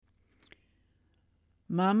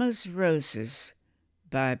Mama's Roses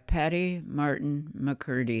by Patty Martin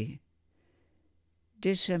McCurdy.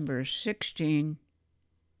 December 16,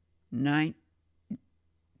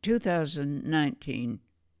 2019.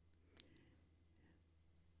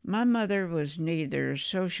 My mother was neither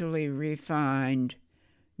socially refined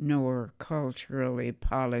nor culturally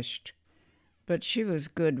polished, but she was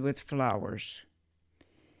good with flowers.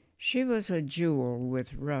 She was a jewel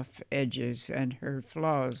with rough edges, and her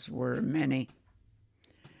flaws were many.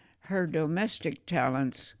 Her domestic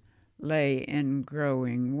talents lay in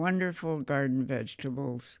growing wonderful garden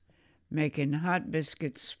vegetables, making hot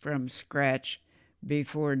biscuits from scratch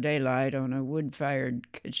before daylight on a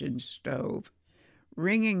wood-fired kitchen stove,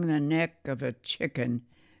 wringing the neck of a chicken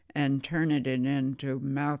and turning it into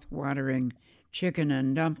mouth-watering chicken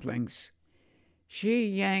and dumplings. She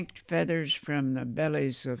yanked feathers from the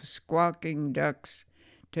bellies of squawking ducks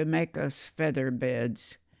to make us feather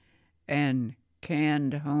beds, and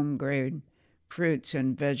canned home-grown fruits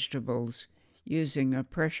and vegetables using a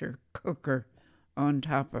pressure cooker on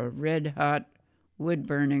top of a red-hot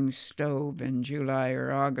wood-burning stove in July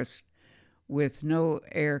or August with no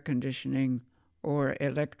air conditioning or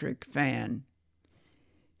electric fan.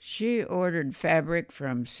 She ordered fabric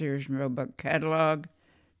from Sears and Roebuck catalog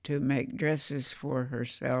to make dresses for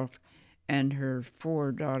herself and her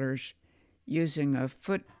 4 daughters using a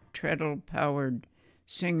foot treadle-powered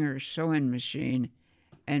Singer sewing machine,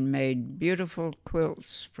 and made beautiful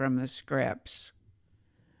quilts from the scraps.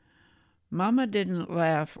 Mama didn't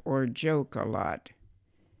laugh or joke a lot.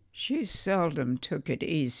 She seldom took it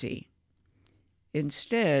easy.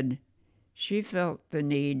 Instead, she felt the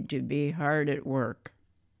need to be hard at work.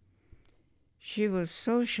 She was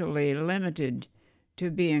socially limited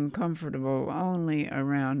to being comfortable only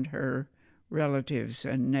around her relatives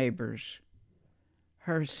and neighbors.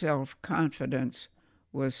 Her self-confidence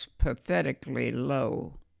was pathetically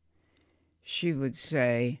low. She would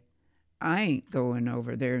say, "I ain't going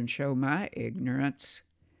over there and show my ignorance."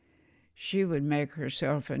 She would make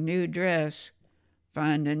herself a new dress,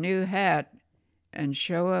 find a new hat, and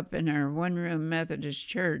show up in her one-room Methodist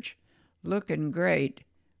church looking great,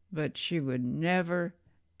 but she would never,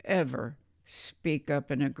 ever speak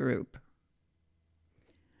up in a group.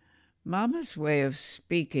 Mama's way of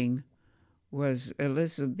speaking was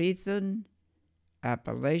Elizabethan,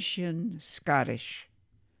 Appalachian, Scottish.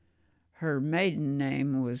 Her maiden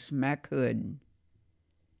name was MacHood.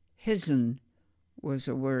 His'n was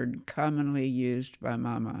a word commonly used by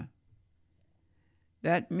Mama.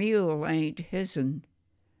 "That mule ain't his'n"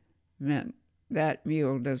 meant that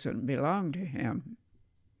mule doesn't belong to him.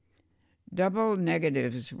 Double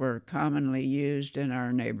negatives were commonly used in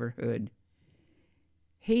our neighborhood.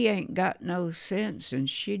 "He ain't got no sense, and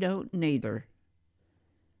she don't neither."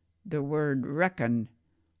 The word reckon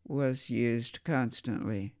was used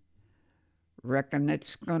constantly. "Reckon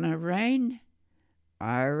it's gonna rain?"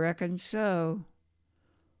 "I reckon so."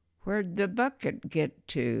 "Where'd the bucket get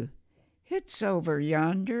to?" "It's over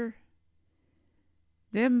yonder."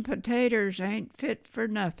 "Them potatoes ain't fit for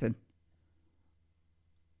nothing."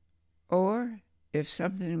 Or, if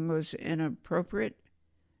something was inappropriate,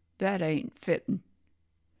 "That ain't fittin'."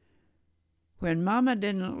 When Mama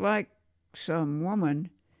didn't like some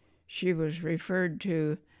woman, she was referred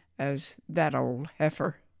to as "that old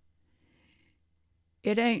heifer."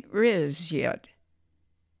 "It ain't riz yet"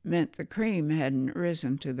 meant the cream hadn't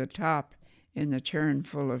risen to the top in the churn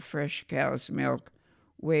full of fresh cow's milk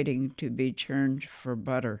waiting to be churned for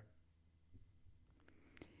butter.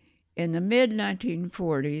 In the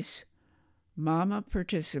mid-1940s, Mama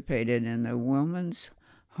participated in the Women's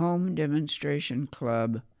Home Demonstration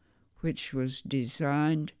Club, which was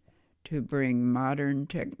designed to bring modern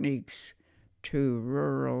techniques to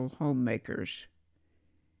rural homemakers.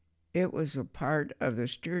 It was a part of the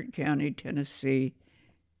Stewart County, Tennessee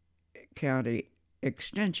County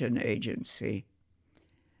Extension Agency.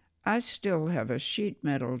 I still have a sheet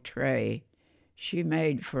metal tray she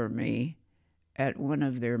made for me at one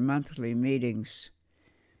of their monthly meetings.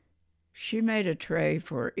 She made a tray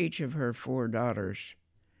for each of her 4 daughters.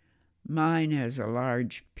 Mine has a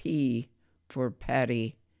large P for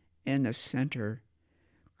Patty in the center,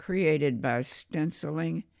 created by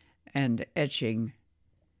stenciling and etching.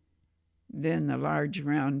 Then the large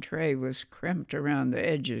round tray was crimped around the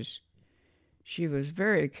edges. She was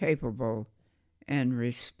very capable and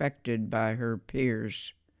respected by her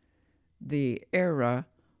peers. The era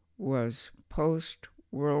was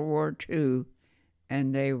post-World War II,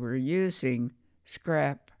 and they were using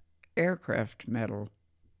scrap aircraft metal.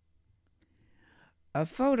 A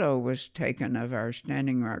photo was taken of our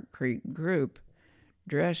Standing Rock Creek group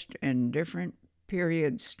dressed in different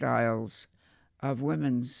period styles of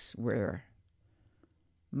women's wear.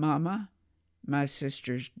 Mama, my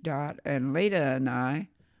sisters Dot and Leda, and I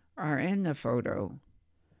are in the photo.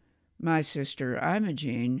 My sister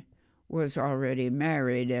Imogene was already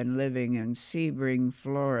married and living in Sebring,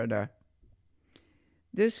 Florida.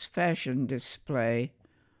 This fashion display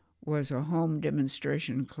was a home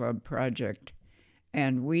demonstration club project,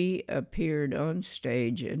 and we appeared on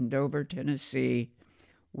stage in Dover, Tennessee,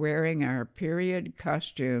 wearing our period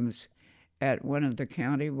costumes at one of the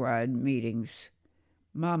county-wide meetings.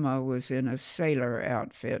 Mama was in a sailor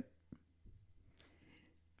outfit.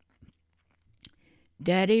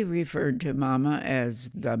 Daddy referred to Mama as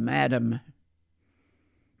the Madam.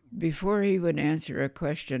 Before he would answer a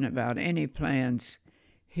question about any plans,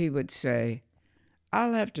 he would say,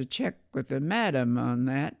 "I'll have to check with the Madam on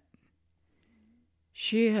that."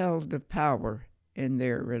 She held the power in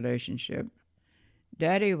their relationship.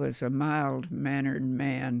 Daddy was a mild-mannered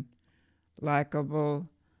man, likable,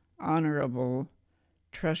 honorable,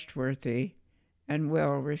 trustworthy, and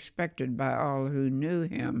well respected by all who knew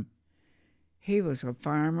him. He was a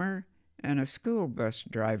farmer and a school bus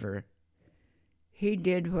driver. He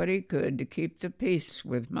did what he could to keep the peace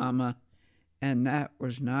with Mama, and that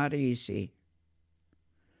was not easy.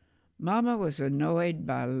 Mama was annoyed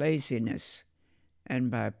by laziness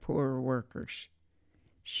and by poor workers.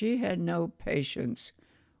 She had no patience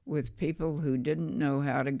with people who didn't know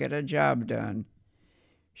how to get a job done.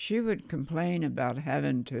 She would complain about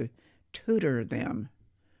having to tutor them,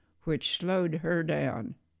 which slowed her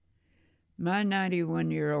down. My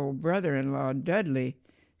 91-year-old brother-in-law, Dudley,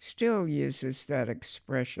 still uses that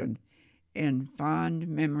expression in fond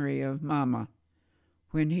memory of Mama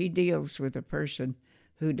when he deals with a person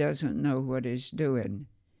who doesn't know what he's doing.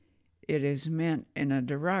 It is meant in a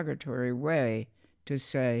derogatory way to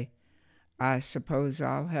say, "I suppose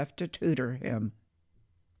I'll have to tutor him."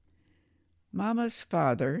 Mama's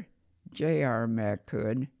father, J.R.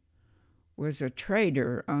 McHood, was a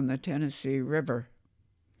trader on the Tennessee River.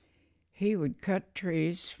 He would cut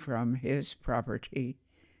trees from his property,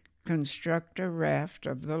 construct a raft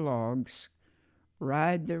of the logs,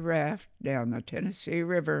 ride the raft down the Tennessee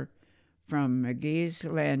River from McGee's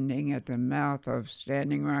Landing at the mouth of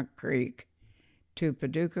Standing Rock Creek to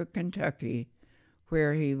Paducah, Kentucky,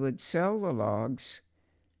 where he would sell the logs.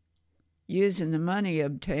 Using the money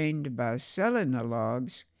obtained by selling the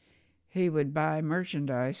logs, he would buy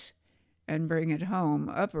merchandise and bring it home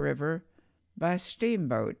upriver by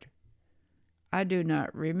steamboat. I do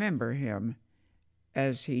not remember him,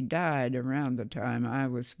 as he died around the time I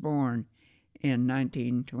was born in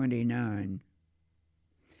 1929.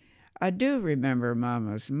 I do remember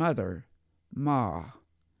Mama's mother, Ma,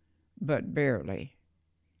 but barely.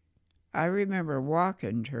 I remember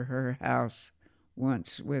walking to her house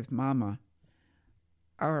once with Mama.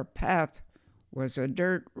 Our path was a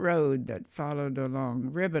dirt road that followed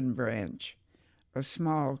along Ribbon Branch, a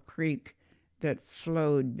small creek that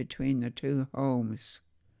flowed between the two homes.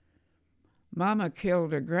 Mama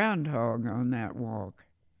killed a groundhog on that walk,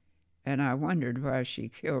 and I wondered why she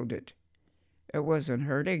killed it. It wasn't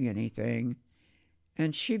hurting anything,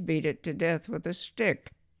 and she beat it to death with a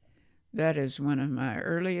stick. That is one of my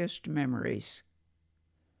earliest memories.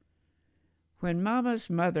 When Mama's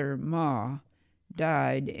mother, Ma,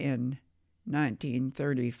 died in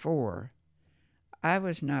 1934, I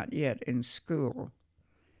was not yet in school,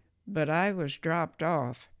 but I was dropped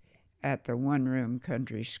off at the one-room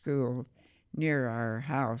country school near our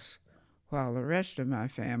house while the rest of my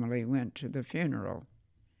family went to the funeral.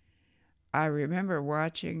 I remember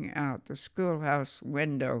watching out the schoolhouse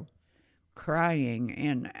window, crying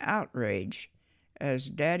in outrage as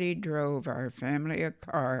Daddy drove our family a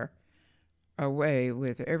car away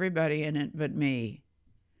with everybody in it but me.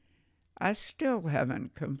 I still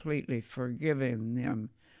haven't completely forgiven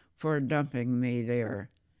them for dumping me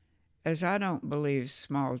there, as I don't believe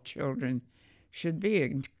small children should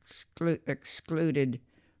be excluded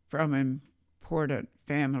from important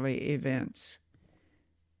family events.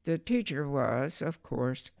 The teacher was, of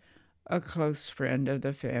course, a close friend of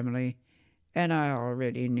the family, and I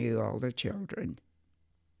already knew all the children.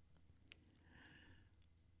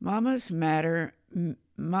 Mama's manner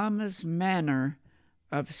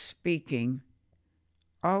of speaking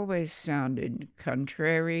always sounded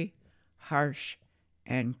contrary, harsh,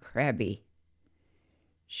 and crabby.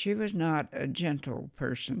 She was not a gentle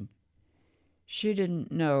person. She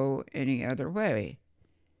didn't know any other way.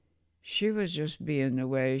 She was just being the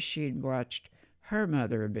way she'd watched her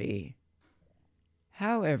mother be.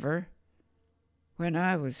 However, when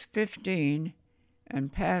I was 15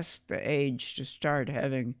 and past the age to start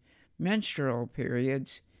having menstrual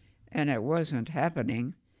periods, and it wasn't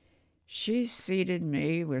happening, She seated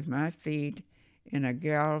me with my feet in a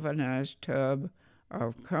galvanized tub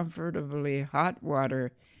of comfortably hot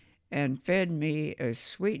water and fed me a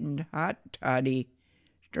sweetened hot toddy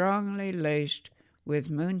strongly laced with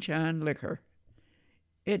moonshine liquor.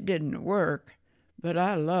 It didn't work, but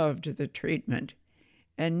I loved the treatment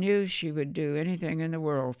and knew she would do anything in the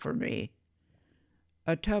world for me.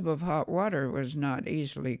 A tub of hot water was not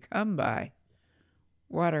easily come by.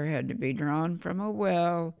 Water had to be drawn from a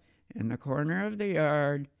well in the corner of the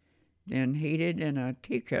yard, then heated in a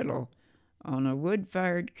tea kettle on a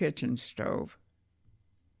wood-fired kitchen stove.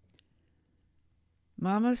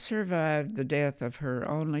 Mama survived the death of her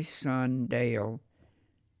only son, Dale,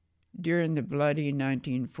 during the bloody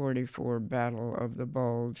 1944 Battle of the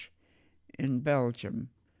Bulge in Belgium,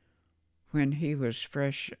 when he was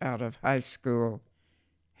fresh out of high school,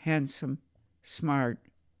 handsome, smart,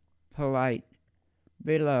 polite,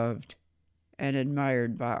 beloved, and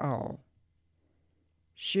admired by all.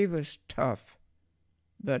 She was tough,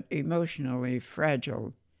 but emotionally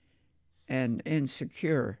fragile and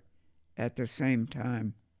insecure at the same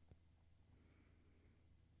time.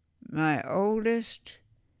 My oldest,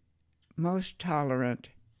 most tolerant,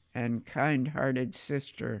 and kind-hearted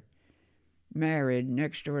sister married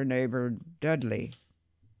next-door neighbor Dudley.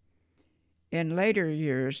 In later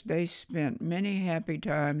years, they spent many happy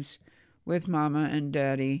times with Mama and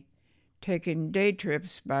Daddy, taking day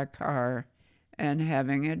trips by car and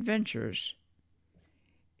having adventures.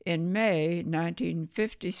 In May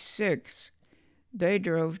 1956, they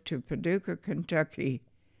drove to Paducah, Kentucky,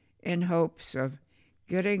 in hopes of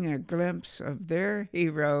getting a glimpse of their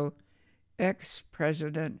hero,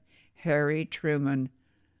 ex-President Harry Truman,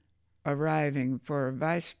 arriving for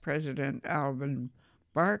Vice President Alvin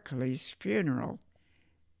Barkley's funeral,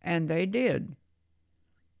 and they did.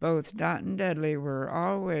 Both Dot and Dudley were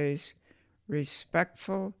always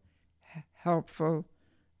respectful, helpful,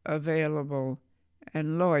 available,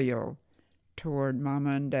 and loyal toward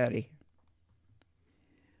Mama and Daddy.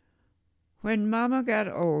 When Mama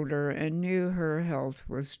got older and knew her health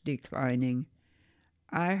was declining,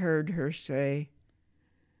 I heard her say,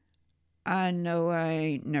 "I know I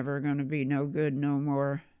ain't never gonna be no good no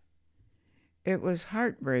more." It was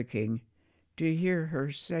heartbreaking to hear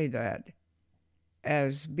her say that,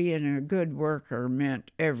 as being a good worker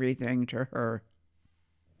meant everything to her.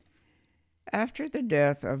 After the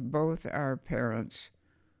death of both our parents,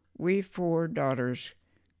 we 4 daughters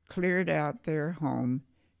cleared out their home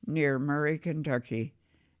near Murray, Kentucky,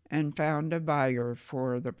 and found a buyer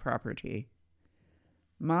for the property.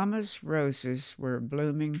 Mama's roses were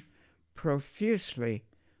blooming profusely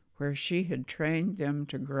where she had trained them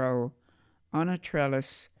to grow on a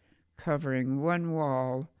trellis covering one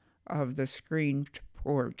wall of the screened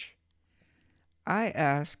porch. I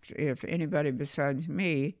asked if anybody besides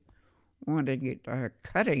me wanted a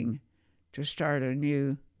cutting to start a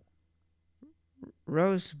new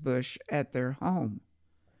rose bush at their home.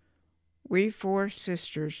 We 4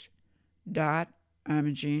 sisters, Dot,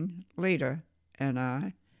 Imogene, Lita, and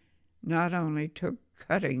I, not only took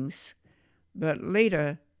cuttings, but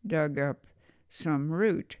Lita dug up some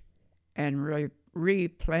root and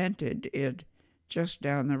replanted it just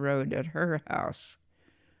down the road at her house.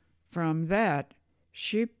 From that,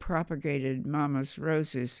 she propagated Mama's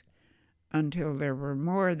roses until there were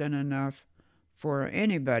more than enough for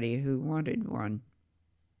anybody who wanted one.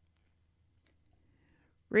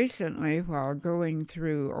 Recently, while going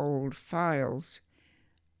through old files,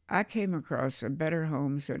 I came across a Better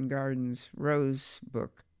Homes and Gardens rose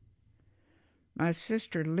book. My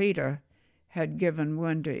sister Lita had given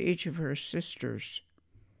one to each of her sisters.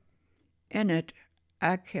 In it,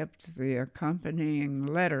 I kept the accompanying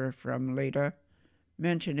letter from Lita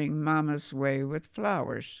mentioning Mama's way with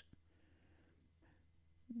flowers.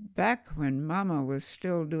 Back when Mama was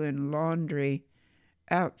still doing laundry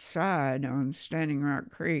outside on Standing Rock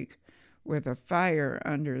Creek with a fire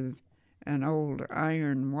under an old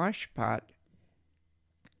iron washpot,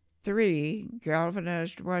 3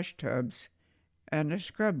 galvanized wash tubs, and a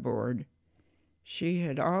scrub board, she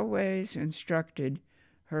had always instructed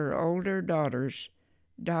her older daughters,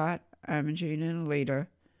 Dot, Imogene, and Lita,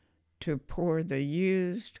 to pour the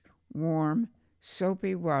used, warm,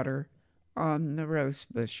 soapy water on the rose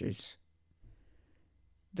bushes.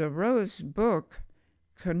 The rose book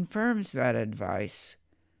confirms that advice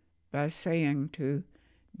by saying to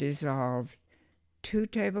dissolve 2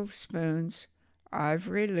 tablespoons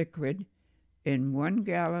ivory liquid in 1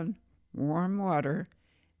 gallon warm water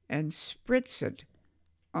and spritz it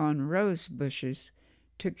on rose bushes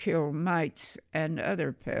to kill mites and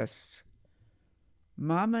other pests.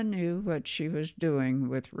 Mama knew what she was doing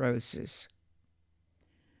with roses.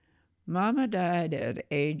 Mama died at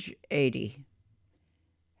age 80,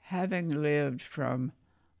 having lived from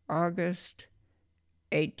August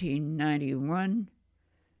 1891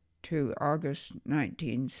 to August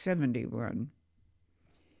 1971.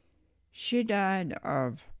 She died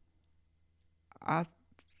of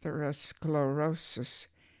atherosclerosis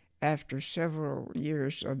after several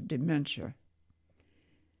years of dementia.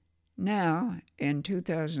 Now, in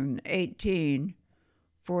 2018,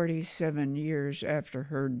 47 years after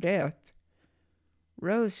her death,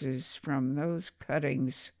 roses from those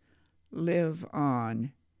cuttings live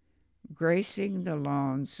on, gracing the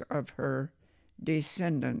lawns of her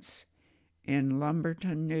descendants in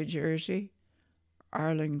Lumberton, New Jersey,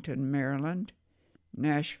 Arlington, Maryland,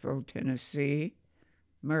 Nashville, Tennessee,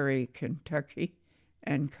 Murray, Kentucky,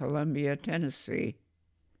 and Columbia, Tennessee.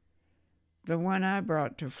 The one I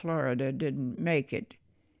brought to Florida didn't make it,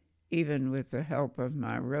 even with the help of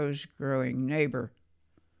my rose-growing neighbor.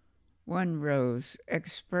 One rose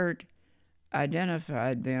expert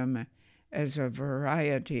identified them as a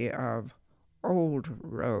variety of old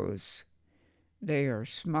rose. They are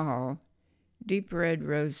small, deep red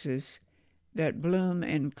roses that bloom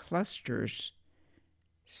in clusters.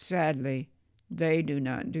 Sadly, they do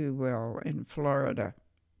not do well in Florida.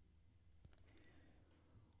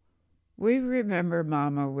 We remember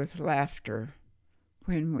Mama with laughter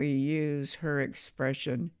when we use her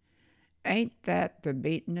expression, "Ain't that the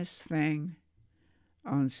beatin'est thing?"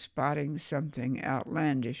 on spotting something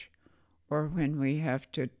outlandish, or when we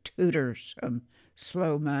have to tutor some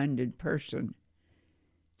slow-minded person.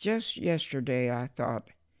 Just yesterday I thought,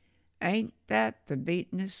 "Ain't that the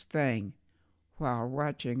beatin'est thing?" while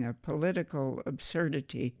watching a political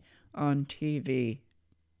absurdity on TV.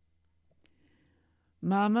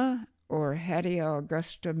 Mama, or Hattie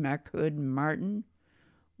Augusta McHood Martin,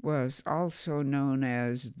 was also known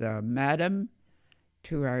as the Madam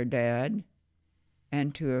to our dad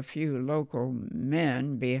and to a few local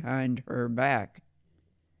men behind her back.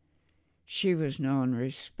 She was known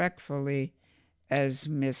respectfully as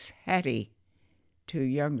Miss Hattie to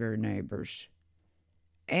younger neighbors,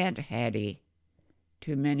 Aunt Hattie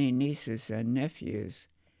to many nieces and nephews,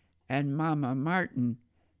 and Mama Martin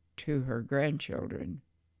to her grandchildren.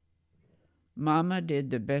 Mama did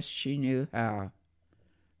the best she knew how.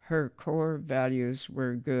 Her core values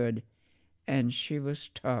were good, and she was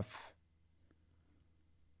tough.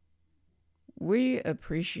 We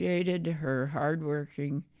appreciated her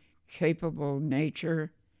hardworking, capable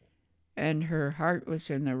nature, and her heart was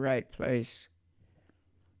in the right place.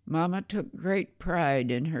 Mama took great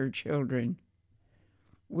pride in her children.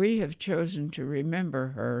 We have chosen to remember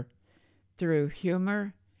her through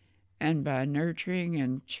humor and by nurturing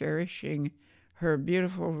and cherishing her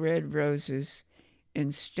beautiful red roses in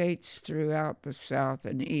states throughout the South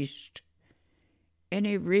and East.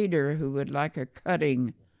 Any reader who would like a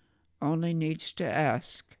cutting only needs to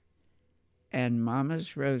ask, and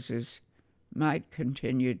Mama's roses might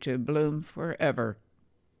continue to bloom forever.